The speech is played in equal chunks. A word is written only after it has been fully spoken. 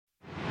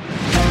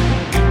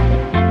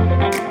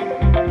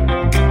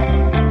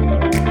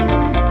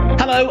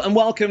Hello and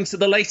welcome to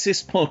the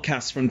latest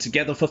podcast from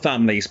Together for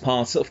Families,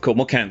 part of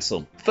Cornwall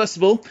Council. First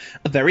of all,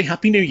 a very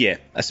happy new year,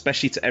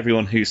 especially to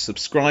everyone who's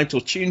subscribed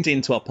or tuned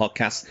into our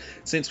podcast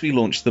since we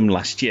launched them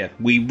last year.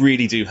 We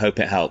really do hope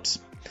it helps.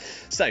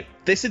 So,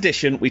 this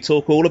edition, we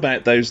talk all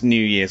about those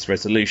New Year's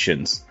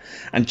resolutions.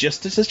 And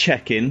just as a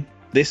check-in,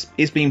 this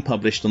is being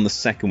published on the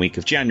second week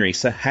of January,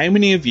 so how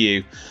many of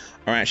you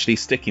are actually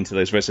sticking to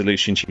those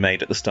resolutions you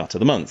made at the start of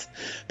the month?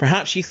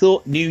 Perhaps you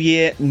thought, new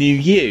year, new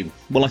you.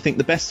 Well, I think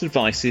the best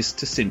advice is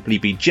to simply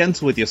be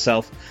gentle with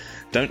yourself,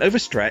 don't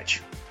overstretch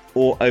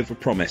or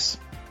overpromise.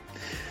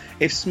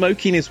 If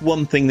smoking is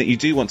one thing that you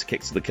do want to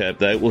kick to the curb,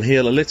 though, we'll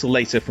hear a little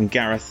later from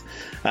Gareth,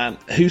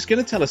 who's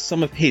going to tell us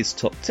some of his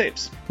top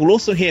tips. We'll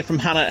also hear from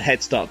Hannah at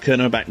Head Start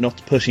Kerner about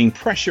not putting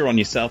pressure on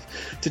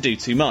yourself to do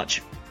too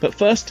much. But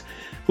first,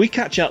 we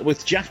catch up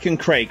with Jack and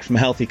Craig from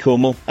Healthy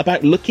Cornwall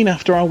about looking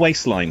after our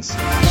waistlines.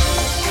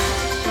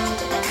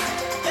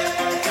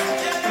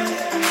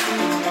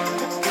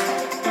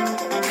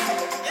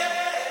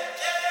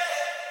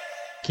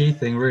 Key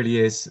thing really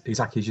is,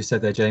 exactly as you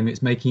said there, Jamie,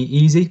 it's making it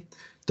easy.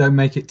 Don't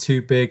make it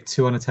too big,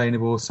 too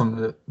unattainable,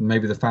 something that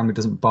maybe the family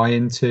doesn't buy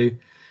into.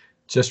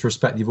 Just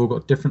respect you've all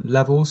got different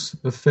levels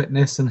of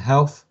fitness and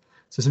health.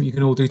 So something you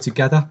can all do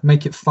together,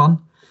 make it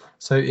fun.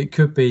 So it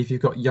could be, if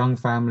you've got a young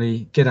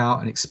family, get out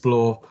and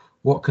explore.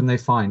 What can they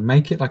find?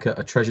 Make it like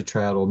a treasure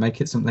trail, or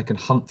make it something they can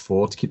hunt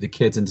for to keep the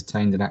kids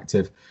entertained and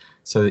active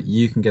so that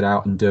you can get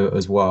out and do it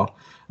as well.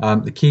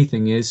 The key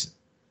thing is,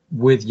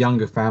 with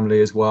younger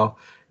family as well,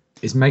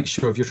 is make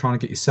sure if you're trying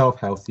to get yourself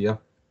healthier,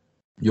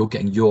 you're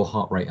getting your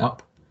heart rate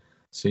up.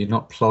 So you're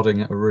not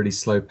plodding at a really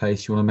slow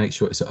pace. You want to make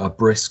sure it's a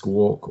brisk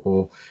walk,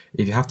 or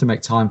if you have to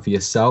make time for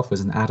yourself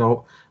as an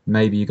adult,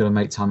 maybe you've got to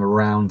make time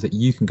around that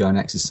you can go and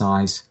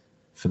exercise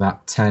for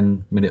that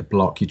 10-minute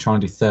block. You're trying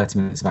to do 30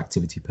 minutes of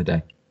activity per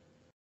day.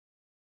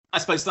 I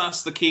suppose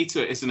that's the key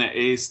to it, isn't it?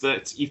 Is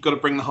that you've got to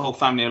bring the whole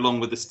family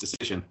along with this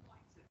decision.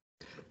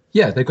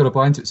 Yeah, they've got to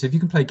buy into it. So if you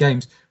can play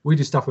games, we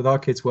do stuff with our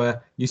kids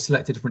where you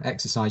select a different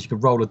exercise. You can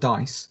roll a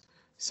dice.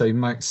 So you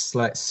might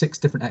select 6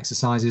 different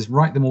exercises,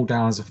 write them all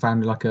down as a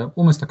family,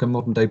 almost like a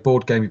modern day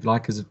board game, if you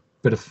like, as a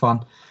bit of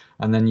fun.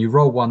 And then you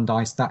roll one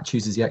dice, that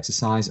chooses the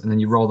exercise, and then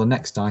you roll the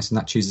next dice, and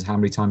that chooses how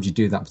many times you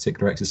do that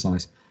particular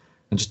exercise.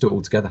 And just do it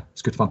all together.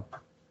 It's good fun.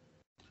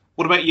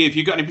 What about you? Have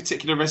you got any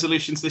particular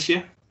resolutions this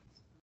year?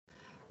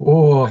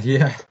 Oh,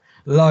 yeah,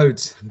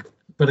 loads.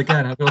 But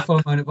again, I've got to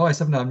follow my own advice,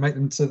 haven't I? And make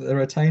them so that they're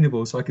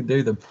attainable so I can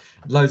do them.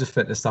 Loads of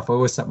fitness stuff. I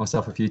always set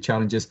myself a few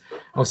challenges.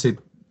 Obviously,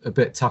 a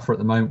bit tougher at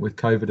the moment with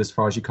COVID as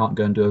far as you can't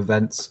go and do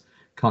events,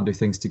 can't do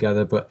things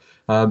together. But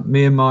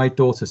me and my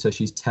daughter, so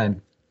she's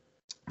 10,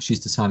 she's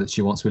decided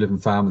she wants to live in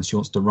Falmouth. She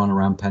wants to run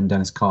around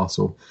Pendennis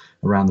Castle,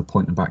 around the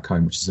point and back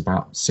home, which is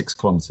about 6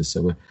 kilometres.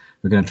 So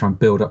we're going to try and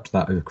build up to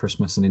that over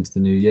Christmas and into the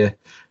new year.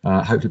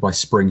 Hopefully by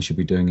spring she'll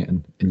be doing it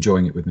and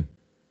enjoying it with me.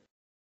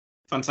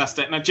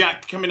 Fantastic. Now,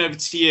 Jack, coming over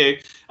to you,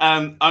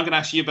 I'm going to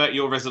ask you about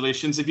your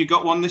resolutions. Have you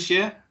got one this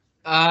year?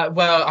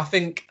 Well, I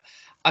think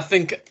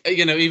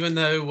even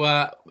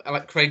though,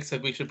 like Craig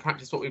said, we should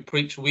practice what we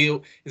preach,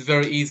 it's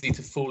very easy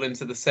to fall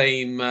into the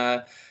same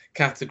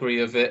category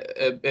of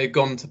it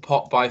gone to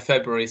pot by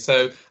February.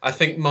 So I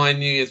think my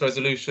New Year's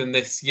resolution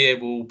this year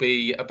will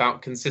be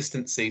about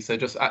consistency. So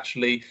just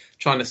actually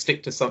trying to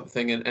stick to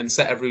something and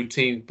set a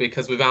routine,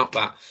 because without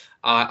that,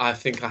 I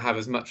think I have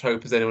as much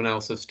hope as anyone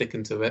else of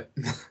sticking to it.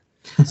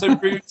 So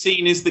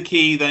routine is the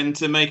key then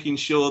to making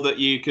sure that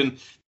you can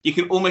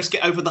almost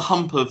get over the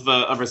hump of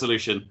a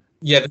resolution.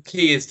 Yeah, the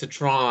key is to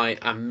try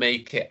and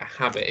make it a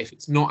habit. If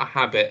it's not a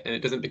habit and it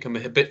doesn't become a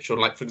habitual,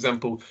 like, for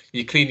example,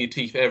 you clean your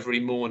teeth every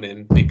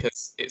morning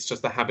because it's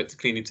just a habit to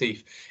clean your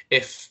teeth.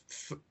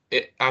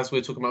 As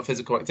we're talking about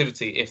physical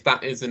activity, if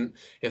that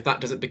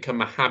doesn't become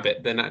a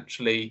habit, then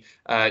actually,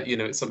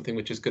 it's something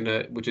which is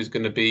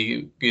gonna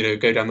be,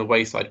 go down the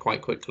wayside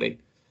quite quickly.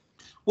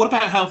 What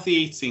about healthy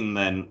eating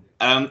then?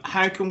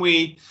 How can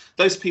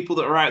those people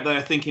that are out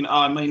there thinking,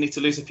 I may need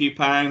to lose a few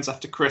pounds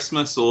after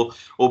Christmas, or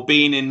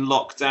being in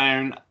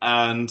lockdown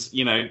and,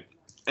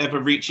 ever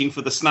reaching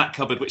for the snack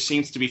cupboard, which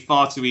seems to be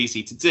far too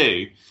easy to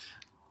do.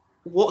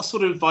 What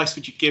sort of advice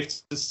would you give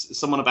to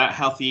someone about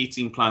healthy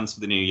eating plans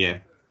for the new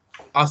year?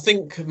 I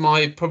think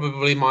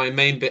probably my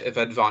main bit of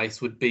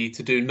advice would be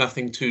to do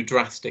nothing too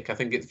drastic. I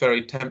think it's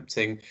very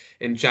tempting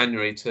in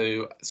January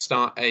to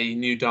start a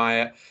new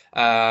diet.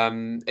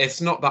 It's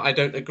not that I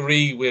don't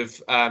agree with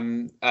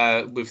things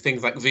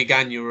like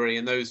veganuary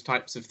and those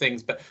types of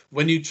things, but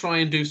when you try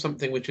and do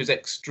something which is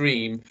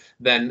extreme,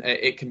 then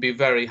it can be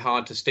very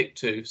hard to stick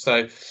to.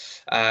 So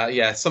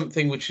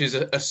something which is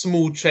a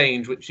small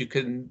change, which you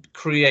can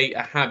create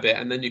a habit,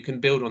 and then you can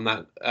build on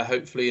that,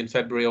 hopefully in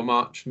February or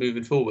March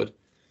moving forward.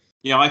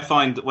 Yeah, I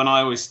find that when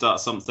I always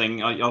start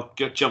something, I'll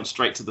jump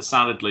straight to the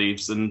salad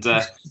leaves and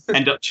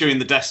end up chewing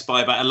the desk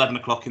by about 11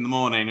 o'clock in the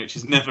morning, which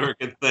is never a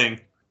good thing.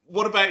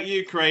 What about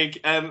you, Craig?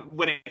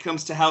 When it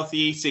comes to healthy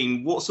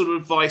eating, what sort of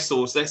advice,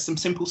 or is there some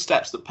simple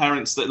steps that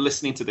parents that are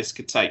listening to this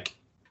could take?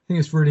 I think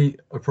it's really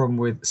a problem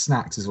with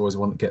snacks is always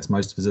one that gets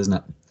most of us, isn't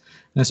it?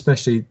 And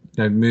especially,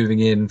 moving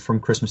in from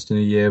Christmas to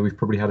New Year, we've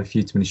probably had a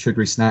few too many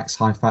sugary snacks,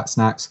 high-fat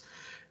snacks.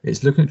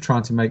 It's looking at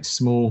trying to make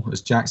small,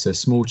 as Jack says,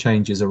 small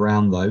changes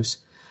around those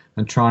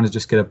and trying to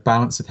just get a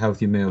balance of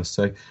healthy meals.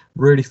 So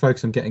really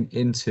focus on getting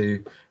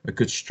into a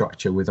good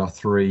structure with our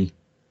 3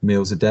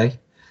 meals a day.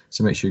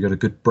 So make sure you've got a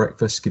good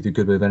breakfast, give you a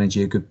good bit of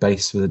energy, a good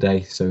base for the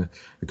day. So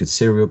a good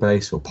cereal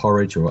base or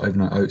porridge or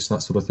overnight oats,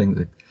 that sort of thing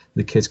that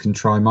the kids can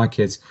try. My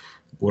kids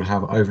will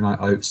have overnight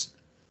oats,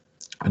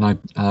 and I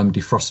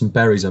defrost some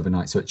berries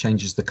overnight, so it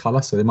changes the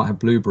colour. So they might have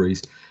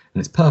blueberries and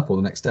it's purple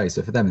the next day.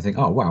 So for them, they think,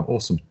 oh, wow,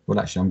 awesome. Well,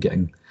 actually,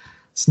 I'm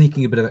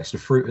sneaking a bit of extra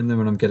fruit in them,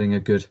 and I'm getting a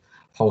good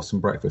wholesome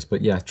breakfast.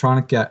 But yeah, trying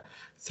to get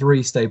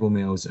 3 stable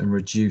meals and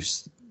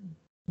reduce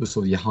the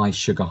sort of your high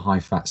sugar, high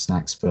fat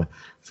snacks for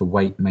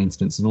weight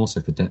maintenance and also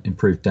for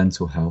improved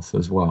dental health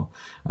as well.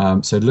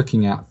 So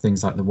looking at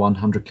things like the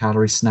 100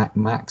 calorie snack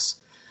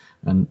max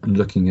and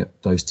looking at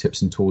those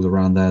tips and tools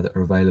around there that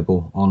are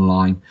available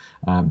online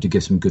to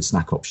give some good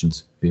snack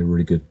options would be a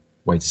really good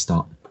way to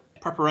start.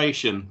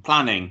 Preparation,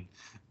 planning,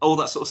 all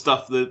that sort of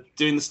stuff,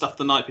 doing the stuff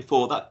the night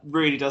before, that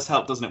really does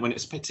help, doesn't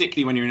it?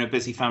 Particularly when you're in a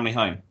busy family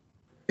home.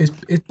 It's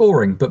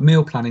boring, but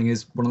meal planning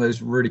is one of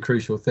those really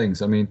crucial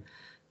things. I mean,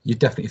 you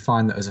definitely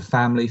find that as a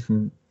family,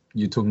 from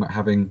you talking about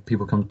having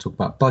people come to talk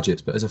about budgets,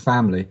 but as a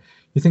family,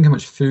 you think how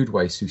much food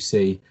waste you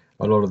see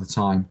a lot of the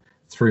time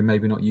through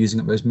maybe not using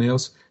up those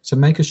meals. So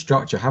make a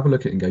structure, have a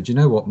look at it and go, do you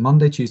know what?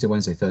 Monday, Tuesday,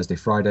 Wednesday, Thursday,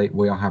 Friday,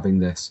 we are having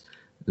this.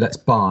 Let's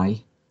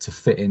buy to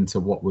fit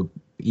into what we're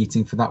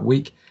eating for that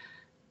week.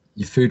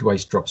 Your food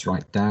waste drops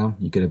right down.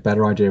 You get a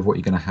better idea of what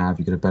you're going to have.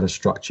 You get a better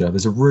structure.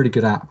 There's a really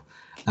good app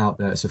out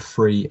there. It's a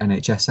free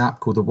NHS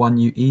app called the One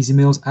U Easy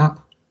Meals app.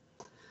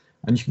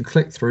 And you can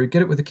click through,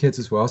 get it with the kids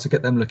as well, so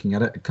get them looking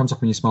at it. It comes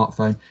up on your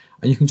smartphone,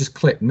 and you can just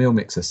click Meal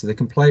Mixer, so they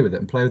can play with it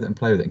and play with it and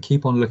play with it and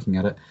keep on looking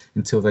at it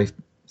until they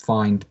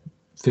find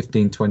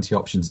 15, 20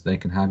 options that they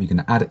can have. You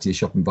can add it to your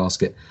shopping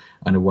basket,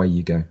 and away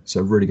you go. So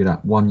a really good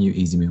app, One U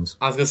Easy Meals.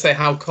 I was going to say,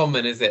 how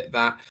common is it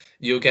that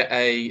you'll get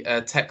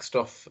a text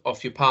off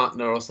your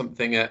partner or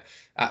something at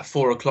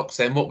 4 o'clock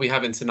saying, what are we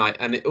having tonight?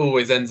 And it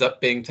always ends up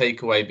being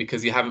takeaway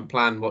because you haven't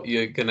planned what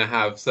you're going to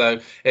have. So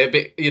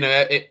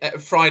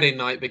Friday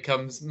night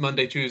becomes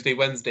Monday, Tuesday,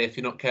 Wednesday if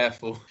you're not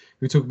careful.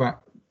 We talk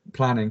about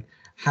planning.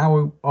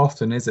 How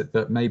often is it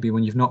that maybe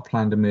when you've not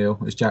planned a meal,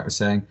 as Jack was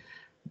saying,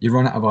 you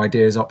run out of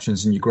ideas,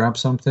 options, and you grab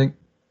something?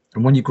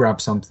 And when you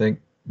grab something,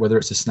 whether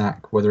it's a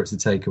snack, whether it's a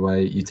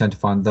takeaway, you tend to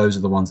find those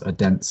are the ones that are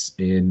dense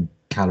in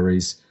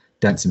calories,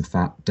 dense in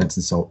fat, dense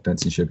in salt,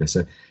 dense in sugar.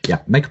 So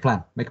yeah, make a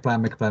plan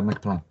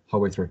whole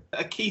way through.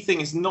 A key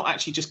thing is not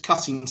actually just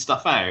cutting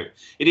stuff out.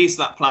 It is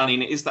that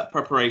planning, it is that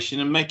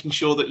preparation, and making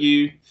sure that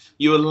you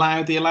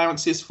allow the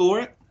allowances for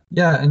it.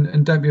 Yeah,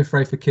 and don't be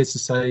afraid for kids to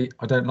say,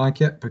 I don't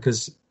like it,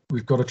 because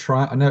we've got to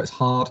try it. I know it's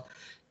hard.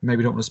 You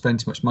maybe don't want to spend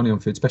too much money on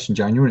food, especially in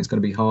January, and it's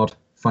going to be hard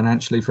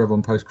financially for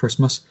everyone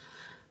post-Christmas.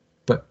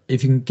 But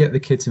if you can get the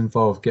kids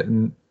involved, get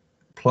them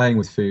playing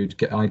with food,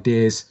 get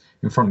ideas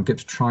in front of them, get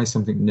to try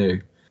something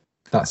new,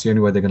 that's the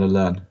only way they're going to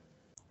learn.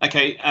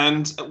 Okay,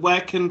 and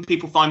where can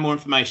people find more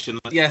information?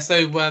 Yeah,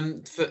 so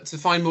to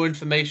find more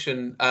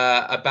information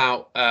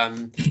about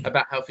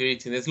healthier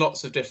eating, there's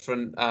lots of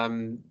different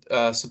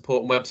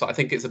support and websites. I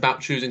think it's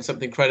about choosing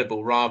something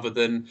credible rather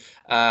than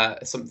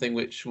something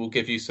which will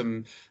give you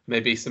some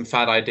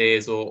fad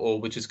ideas or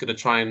which is going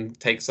to try and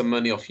take some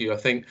money off you. I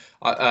think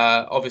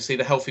obviously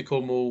the Healthy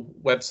Cornwall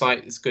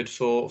website is good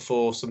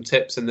for some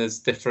tips, and there's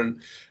different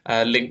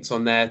links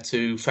on there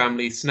to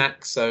family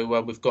snacks.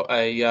 So we've got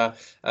a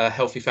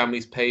Healthy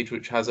Families page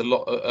which has a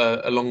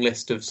long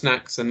list of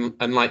snacks, and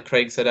like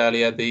Craig said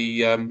earlier,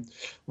 the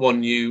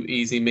One U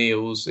Easy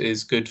Meals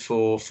is good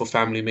for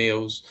family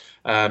meals.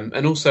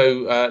 And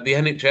also the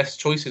NHS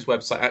Choices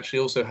website actually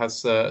also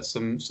has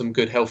some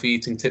good healthy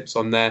eating tips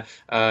on there,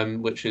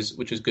 which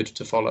is good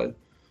to follow.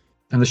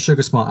 And the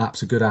Sugar Smart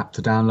app's a good app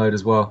to download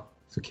as well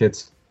for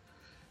kids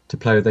to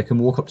play with. They can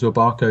walk up to a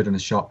barcode in a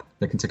shop,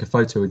 they can take a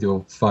photo with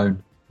your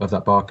phone of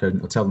that barcode, and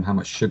it'll tell them how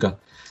much sugar,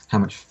 how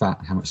much fat,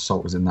 how much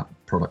salt is in that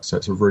product. So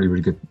it's a really,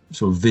 really good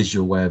sort of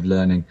visual way of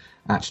learning.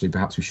 Actually,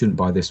 perhaps we shouldn't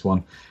buy this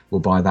one,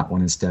 we'll buy that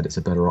one instead. It's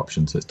a better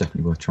option, so it's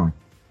definitely worth trying.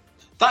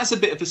 That is a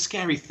bit of a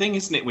scary thing,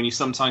 isn't it, when you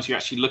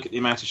actually look at the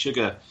amount of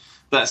sugar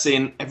that's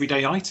in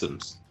everyday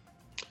items?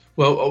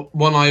 Well,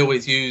 one I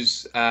always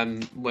use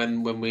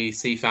when we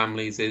see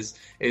families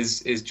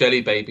is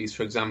jelly babies,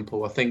 for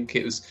example. I think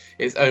it's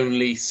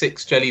only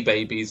 6 jelly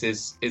babies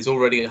is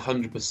already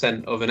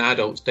 100% of an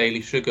adult's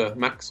daily sugar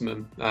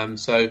maximum.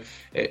 So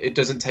it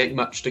doesn't take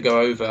much to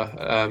go over,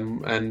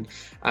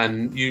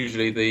 and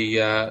usually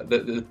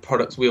the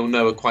products we all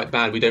know are quite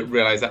bad. We don't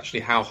realise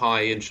actually how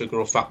high in sugar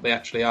or fat they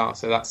actually are.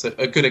 So that's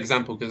a good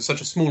example, because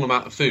such a small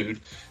amount of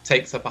food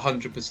takes up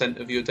 100%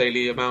 of your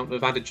daily amount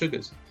of added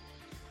sugars.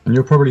 And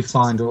you'll probably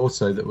find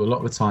also that a lot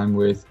of the time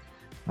with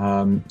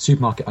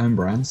supermarket own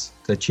brands,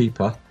 they're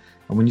cheaper.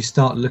 And when you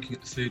start looking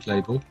at the food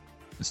label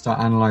and start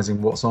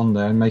analysing what's on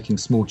there and making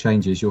small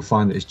changes, you'll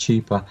find that it's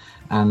cheaper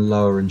and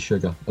lower in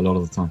sugar a lot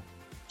of the time.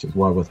 So it's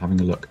well worth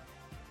having a look.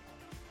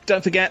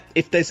 Don't forget,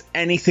 if there's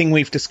anything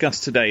we've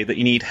discussed today that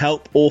you need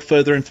help or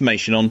further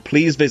information on,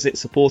 please visit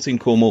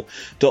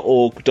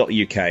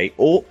supportingcornwall.org.uk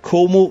or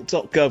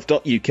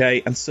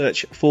cornwall.gov.uk and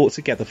search for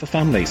Together for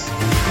Families.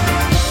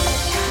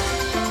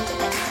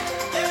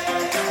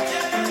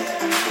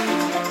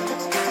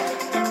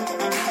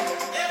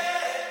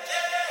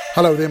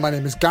 Hello there, my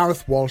name is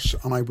Gareth Walsh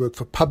and I work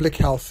for Public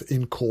Health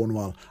in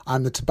Cornwall.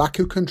 I'm the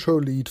Tobacco Control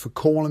Lead for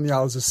Cornwall and the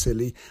Isles of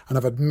Scilly and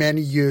I've had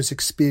many years'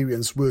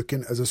 experience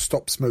working as a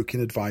stop smoking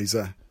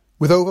advisor.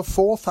 With over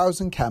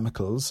 4,000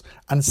 chemicals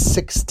and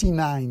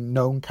 69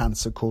 known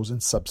cancer-causing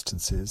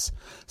substances,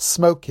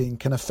 smoking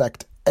can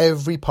affect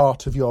every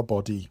part of your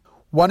body.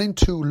 1 in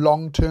 2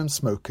 long-term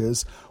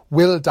smokers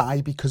will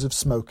die because of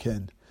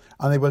smoking,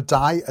 and they will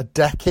die a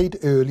decade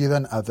earlier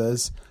than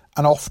others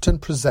and often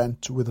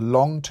present with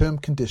long-term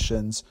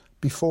conditions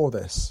before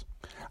this.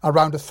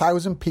 Around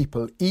 1,000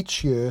 people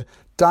each year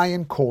die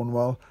in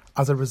Cornwall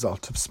as a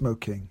result of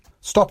smoking.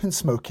 Stopping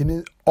smoking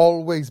is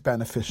always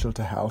beneficial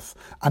to health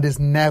and is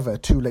never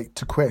too late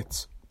to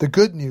quit. The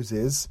good news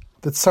is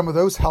that some of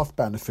those health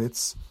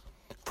benefits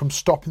from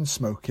stopping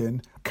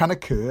smoking can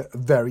occur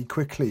very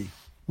quickly.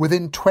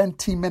 Within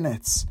 20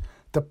 minutes,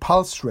 the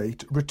pulse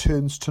rate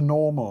returns to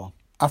normal.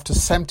 After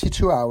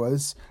 72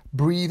 hours,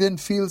 breathing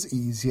feels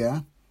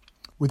easier,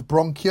 with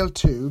bronchial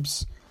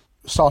tubes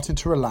starting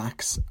to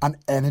relax and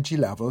energy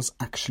levels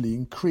actually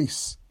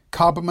increase.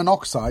 Carbon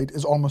monoxide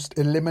is almost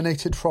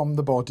eliminated from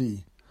the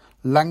body.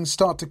 Lungs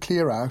start to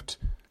clear out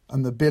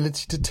and the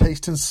ability to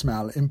taste and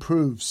smell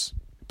improves.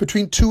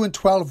 Between 2 and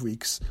 12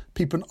 weeks,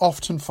 people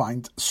often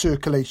find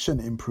circulation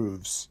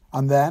improves.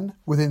 And then,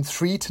 within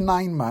 3 to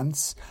 9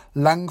 months,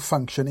 lung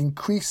function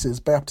increases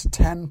by up to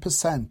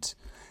 10%,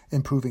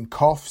 improving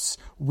coughs,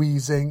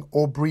 wheezing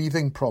or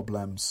breathing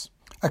problems.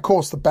 Of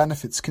course, the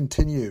benefits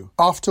continue.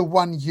 After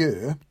 1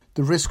 year,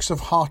 the risks of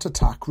heart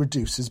attack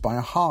reduces by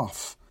a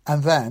half.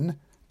 And then,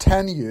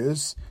 10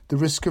 years, the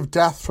risk of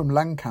death from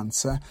lung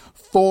cancer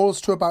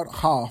falls to about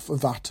half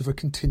of that of a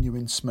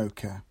continuing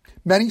smoker.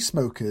 Many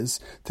smokers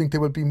think they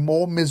will be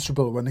more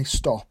miserable when they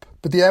stop,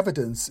 but the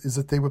evidence is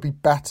that they will be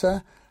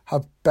better,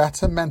 have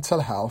better mental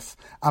health,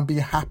 and be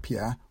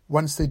happier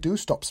once they do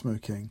stop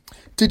smoking.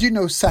 Did you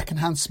know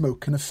secondhand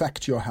smoke can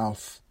affect your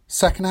health?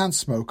 Secondhand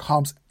smoke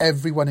harms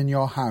everyone in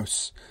your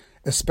house,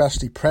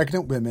 especially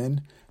pregnant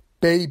women,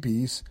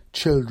 babies,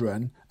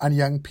 children and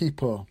young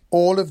people.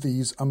 All of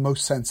these are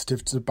most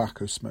sensitive to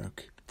tobacco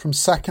smoke. From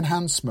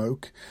secondhand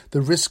smoke,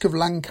 the risk of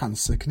lung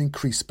cancer can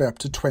increase by up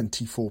to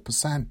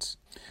 24%.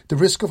 The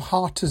risk of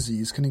heart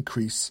disease can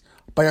increase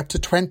by up to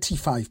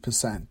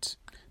 25%.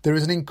 There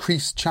is an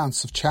increased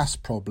chance of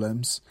chest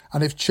problems,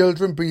 and if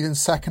children breathe in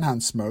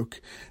secondhand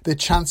smoke, their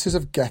chances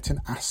of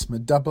getting asthma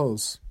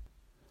doubles.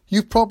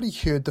 You've probably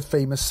heard the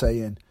famous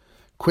saying,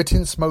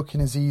 quitting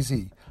smoking is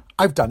easy.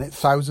 I've done it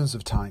thousands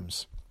of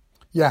times.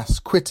 Yes,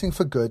 quitting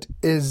for good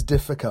is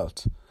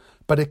difficult,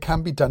 but it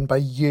can be done by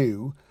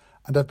you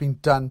and have been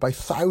done by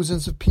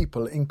thousands of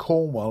people in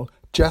Cornwall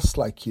just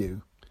like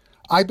you.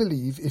 I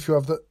believe if you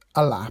have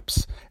a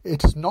lapse,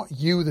 it is not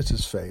you that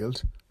has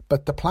failed,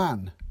 but the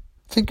plan.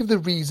 Think of the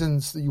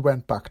reasons that you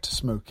went back to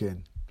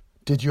smoking.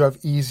 Did you have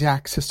easy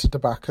access to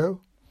tobacco?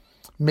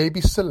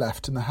 Maybe still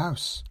left in the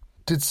house.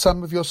 Did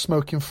some of your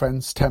smoking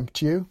friends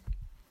tempt you?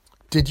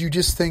 Did you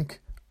just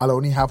think, I'll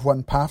only have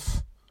one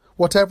puff?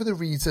 Whatever the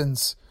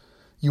reasons,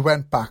 you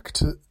went back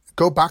to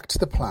go back to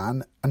the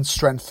plan and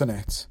strengthen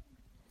it.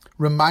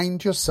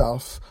 Remind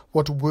yourself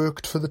what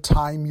worked for the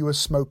time you were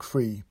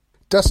smoke-free.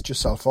 Dust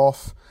yourself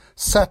off,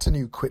 set a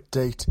new quit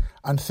date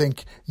and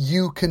think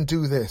you can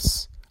do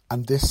this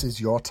and this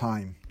is your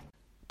time.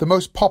 The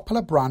most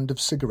popular brand of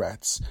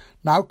cigarettes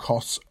now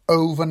costs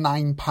over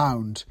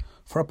 £9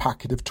 for a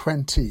packet of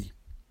 20.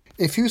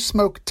 If you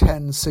smoke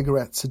 10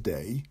 cigarettes a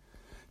day,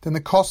 then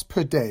the cost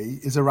per day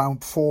is around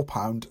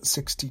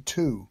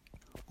 £4.62,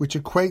 which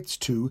equates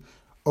to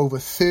over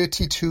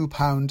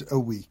 £32 a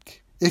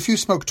week. If you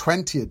smoke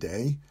 20 a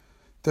day,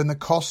 then the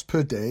cost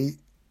per day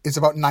is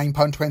about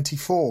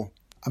 £9.24,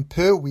 and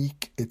per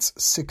week it's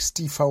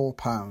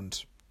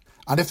 £64.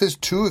 And if there's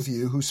 2 of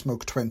you who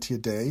smoke 20 a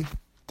day,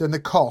 then the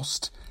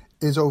cost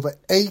is over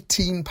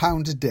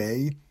 £18 a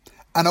day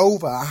and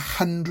over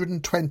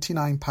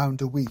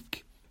 £129 a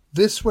week.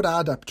 This would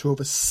add up to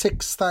over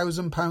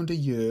 £6,000 a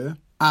year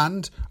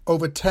and,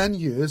 over 10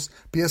 years,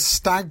 be a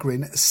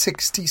staggering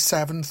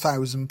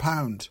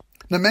 £67,000.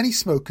 Now, many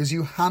smokers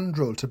use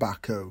hand-rolled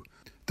tobacco.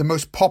 The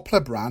most popular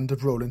brand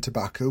of rolling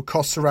tobacco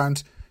costs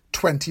around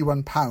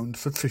 £21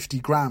 for 50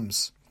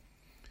 grams,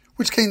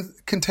 which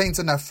contains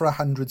enough for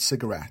 100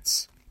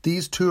 cigarettes.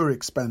 These too are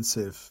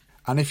expensive.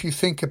 And if you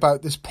think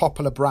about this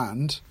popular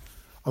brand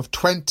of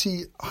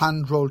 20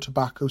 hand-rolled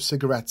tobacco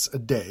cigarettes a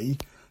day,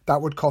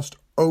 that would cost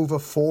over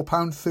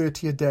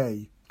 £4.30 a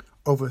day,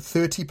 over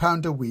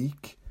 £30 a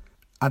week,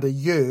 and a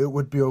year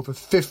would be over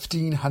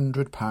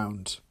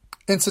 £1,500.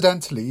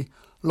 Incidentally,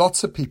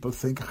 lots of people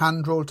think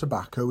hand-rolled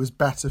tobacco is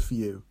better for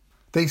you.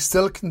 They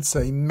still can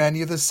say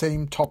many of the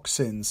same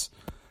toxins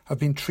have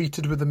been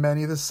treated with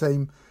many of the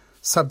same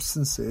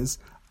substances,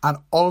 and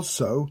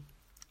also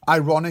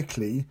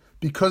Ironically,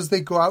 because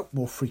they go out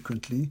more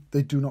frequently,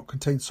 they do not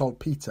contain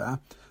saltpeter,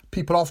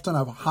 people often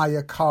have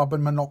higher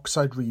carbon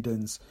monoxide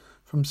readings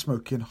from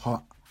smoking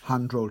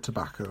hand-rolled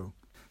tobacco.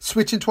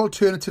 Switching to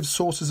alternative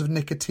sources of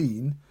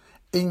nicotine,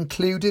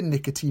 including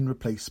nicotine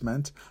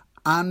replacement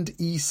and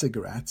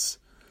e-cigarettes,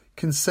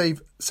 can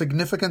save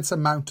significant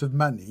amount of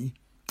money,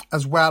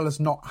 as well as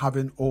not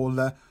having all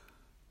the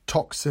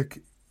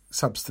toxic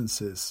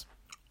substances.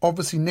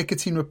 Obviously,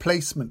 nicotine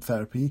replacement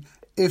therapy,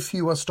 if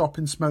you are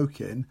stopping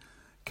smoking,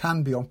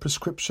 can be on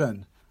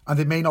prescription, and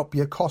there may not be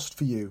a cost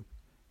for you.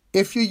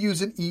 If you're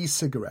using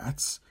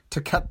e-cigarettes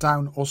to cut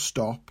down or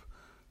stop,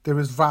 there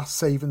is vast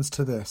savings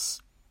to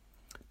this.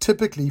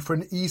 Typically, for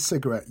an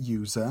e-cigarette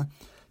user,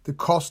 the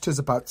cost is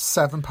about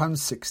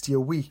 £7.60 a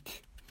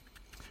week,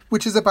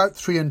 which is about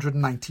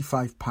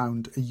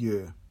 £395 a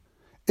year.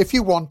 If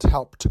you want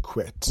help to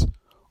quit,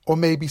 or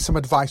maybe some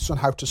advice on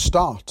how to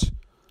start,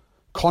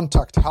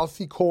 contact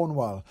Healthy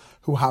Cornwall,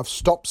 who have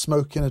stop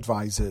smoking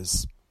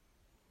advisors.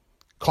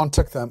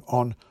 Contact them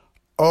on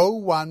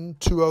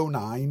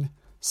 01209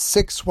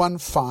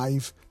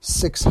 615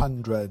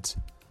 600.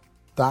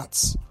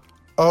 That's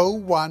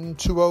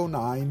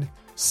 01209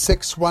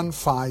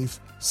 615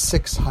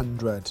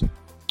 600.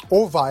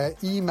 Or via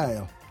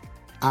email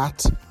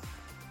at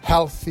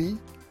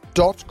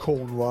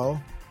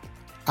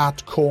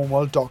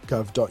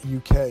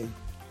healthy.cornwall@cornwall.gov.uk.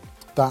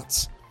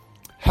 That's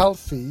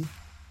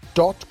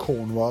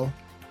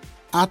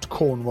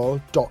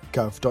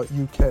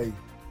healthy.cornwall@cornwall.gov.uk.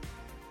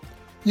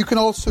 You can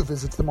also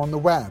visit them on the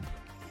web,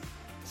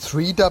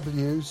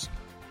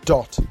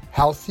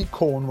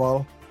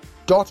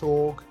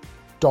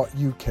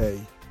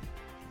 www.healthycornwall.org.uk.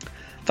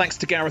 Thanks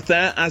to Gareth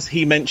there. As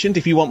he mentioned,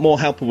 if you want more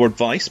help or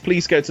advice,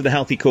 please go to the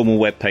Healthy Cornwall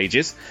web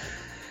pages.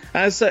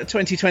 As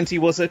 2020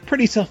 was a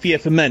pretty tough year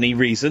for many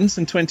reasons,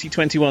 and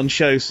 2021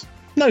 shows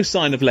no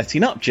sign of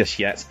letting up just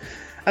yet.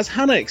 As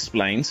Hannah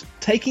explained,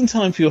 taking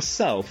time for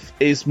yourself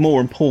is more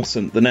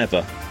important than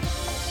ever.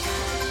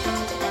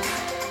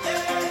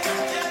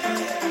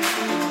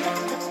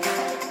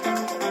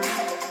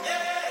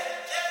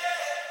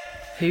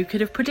 Who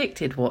could have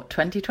predicted what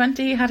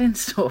 2020 had in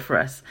store for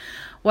us?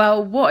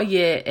 Well, what a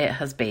year it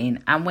has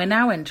been, and we're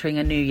now entering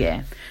a new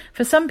year.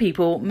 For some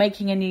people,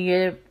 making a New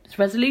Year's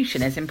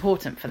resolution is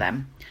important for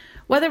them.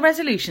 Whether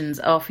resolutions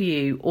are for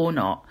you or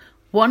not,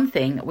 one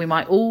thing we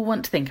might all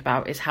want to think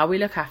about is how we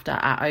look after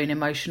our own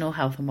emotional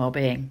health and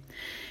well-being.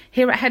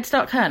 Here at Head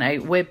Start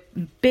Kerno, we're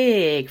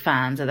big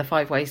fans of the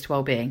 5 Ways to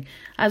Wellbeing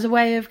as a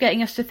way of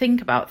getting us to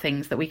think about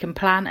things that we can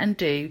plan and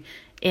do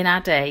in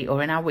our day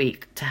or in our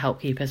week to help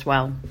keep us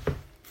well.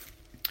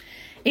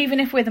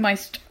 Even if we're the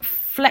most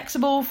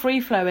flexible,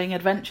 free-flowing,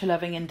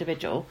 adventure-loving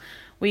individual,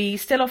 we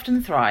still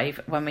often thrive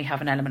when we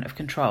have an element of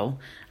control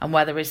and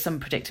where there is some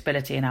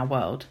predictability in our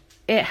world.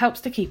 It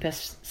helps to keep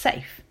us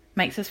safe,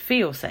 makes us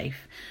feel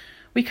safe.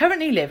 We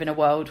currently live in a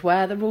world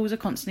where the rules are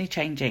constantly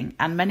changing,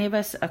 and many of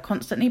us are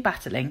constantly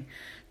battling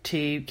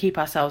to keep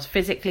ourselves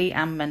physically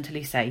and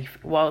mentally safe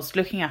whilst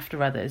looking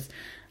after others,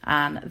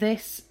 and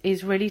this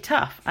is really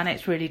tough and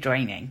it's really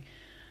draining.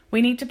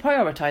 We need to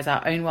prioritise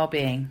our own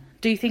well-being,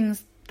 do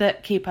things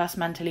that keep us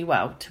mentally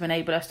well to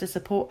enable us to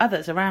support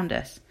others around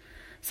us.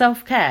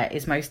 Self-care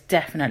is most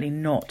definitely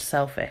not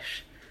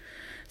selfish.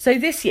 So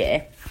this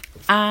year,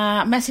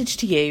 our message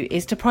to you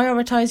is to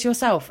prioritise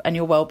yourself and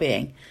your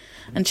well-being,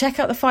 and check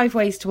out the 5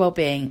 Ways to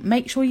Wellbeing.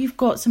 Make sure you've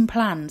got some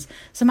plans,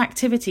 some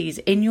activities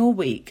in your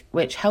week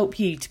which help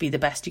you to be the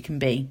best you can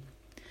be.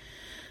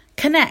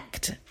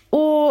 Connect,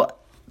 or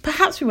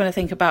perhaps we want to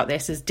think about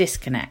this as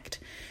disconnect.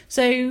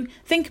 So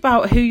think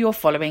about who you're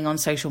following on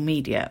social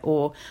media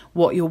or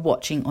what you're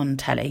watching on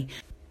telly.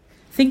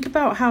 Think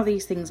about how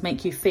these things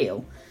make you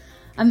feel.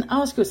 And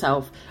ask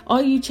yourself,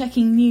 are you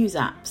checking news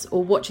apps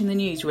or watching the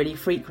news really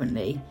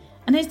frequently?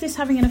 And is this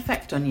having an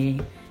effect on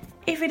you?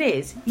 If it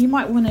is, you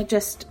might want to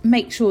just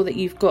make sure that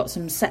you've got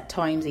some set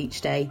times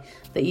each day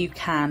that you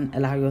can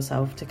allow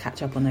yourself to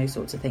catch up on those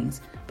sorts of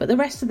things. But the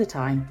rest of the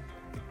time,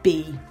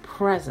 be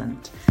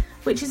present,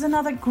 which is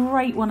another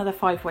great one of the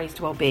 5 Ways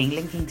to Wellbeing,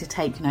 linking to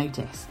take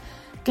notice.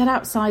 Get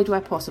outside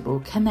where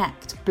possible,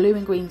 connect, blue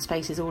and green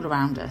spaces all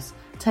around us.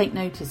 Take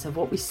notice of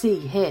what we see,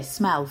 hear,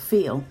 smell,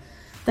 feel.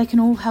 They can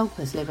all help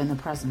us live in the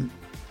present.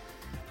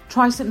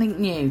 Try something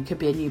new. Could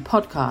be a new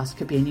podcast,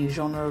 could be a new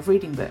genre of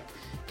reading book,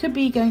 could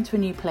be going to a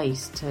new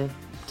place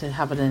to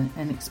have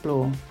an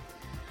explore.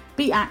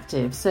 Be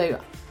active. So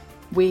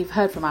we've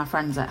heard from our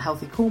friends at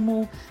Healthy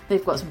Cornwall.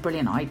 They've got some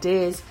brilliant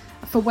ideas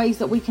for ways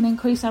that we can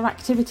increase our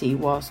activity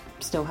whilst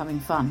still having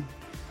fun.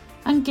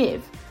 And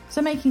give.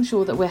 So making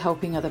sure that we're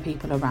helping other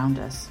people around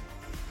us.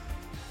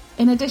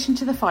 In addition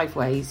to the 5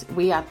 ways,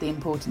 we add the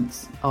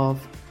importance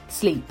of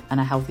sleep and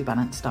a healthy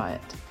balanced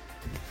diet.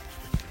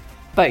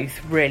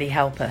 Both really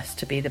help us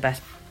to be the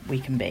best we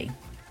can be.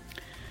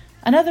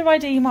 Another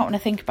idea you might want to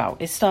think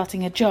about is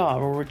starting a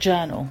jar or a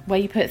journal where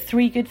you put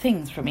 3 good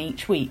things from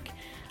each week,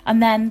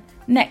 and then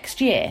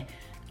next year,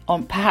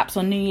 perhaps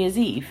on New Year's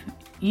Eve,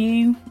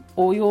 you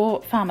or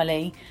your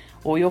family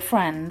or your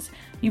friends,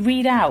 you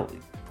read out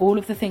all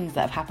of the things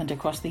that have happened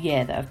across the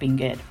year that have been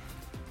good.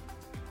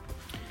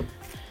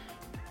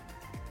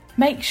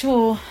 Make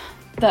sure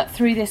that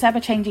through this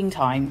ever-changing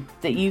time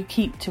that you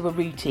keep to a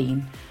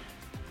routine.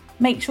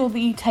 Make sure that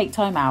you take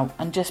time out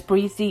and just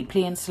breathe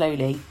deeply and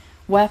slowly,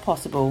 where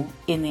possible,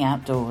 in the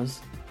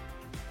outdoors.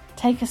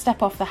 Take a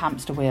step off the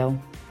hamster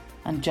wheel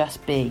and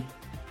just be.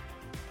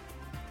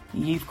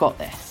 You've got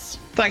this.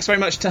 Thanks very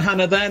much to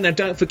Hannah there. Now,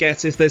 don't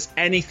forget, if there's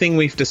anything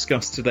we've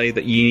discussed today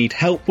that you need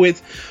help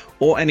with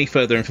or any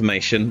further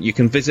information, you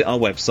can visit our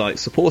website,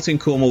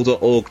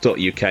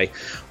 supportingcornwall.org.uk,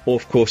 or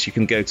of course you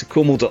can go to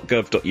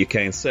cornwall.gov.uk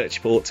and search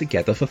for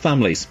Together for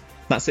Families.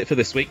 That's it for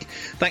this week.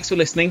 Thanks for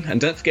listening,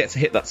 and don't forget to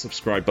hit that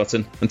subscribe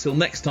button. Until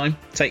next time,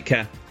 take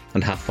care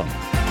and have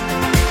fun.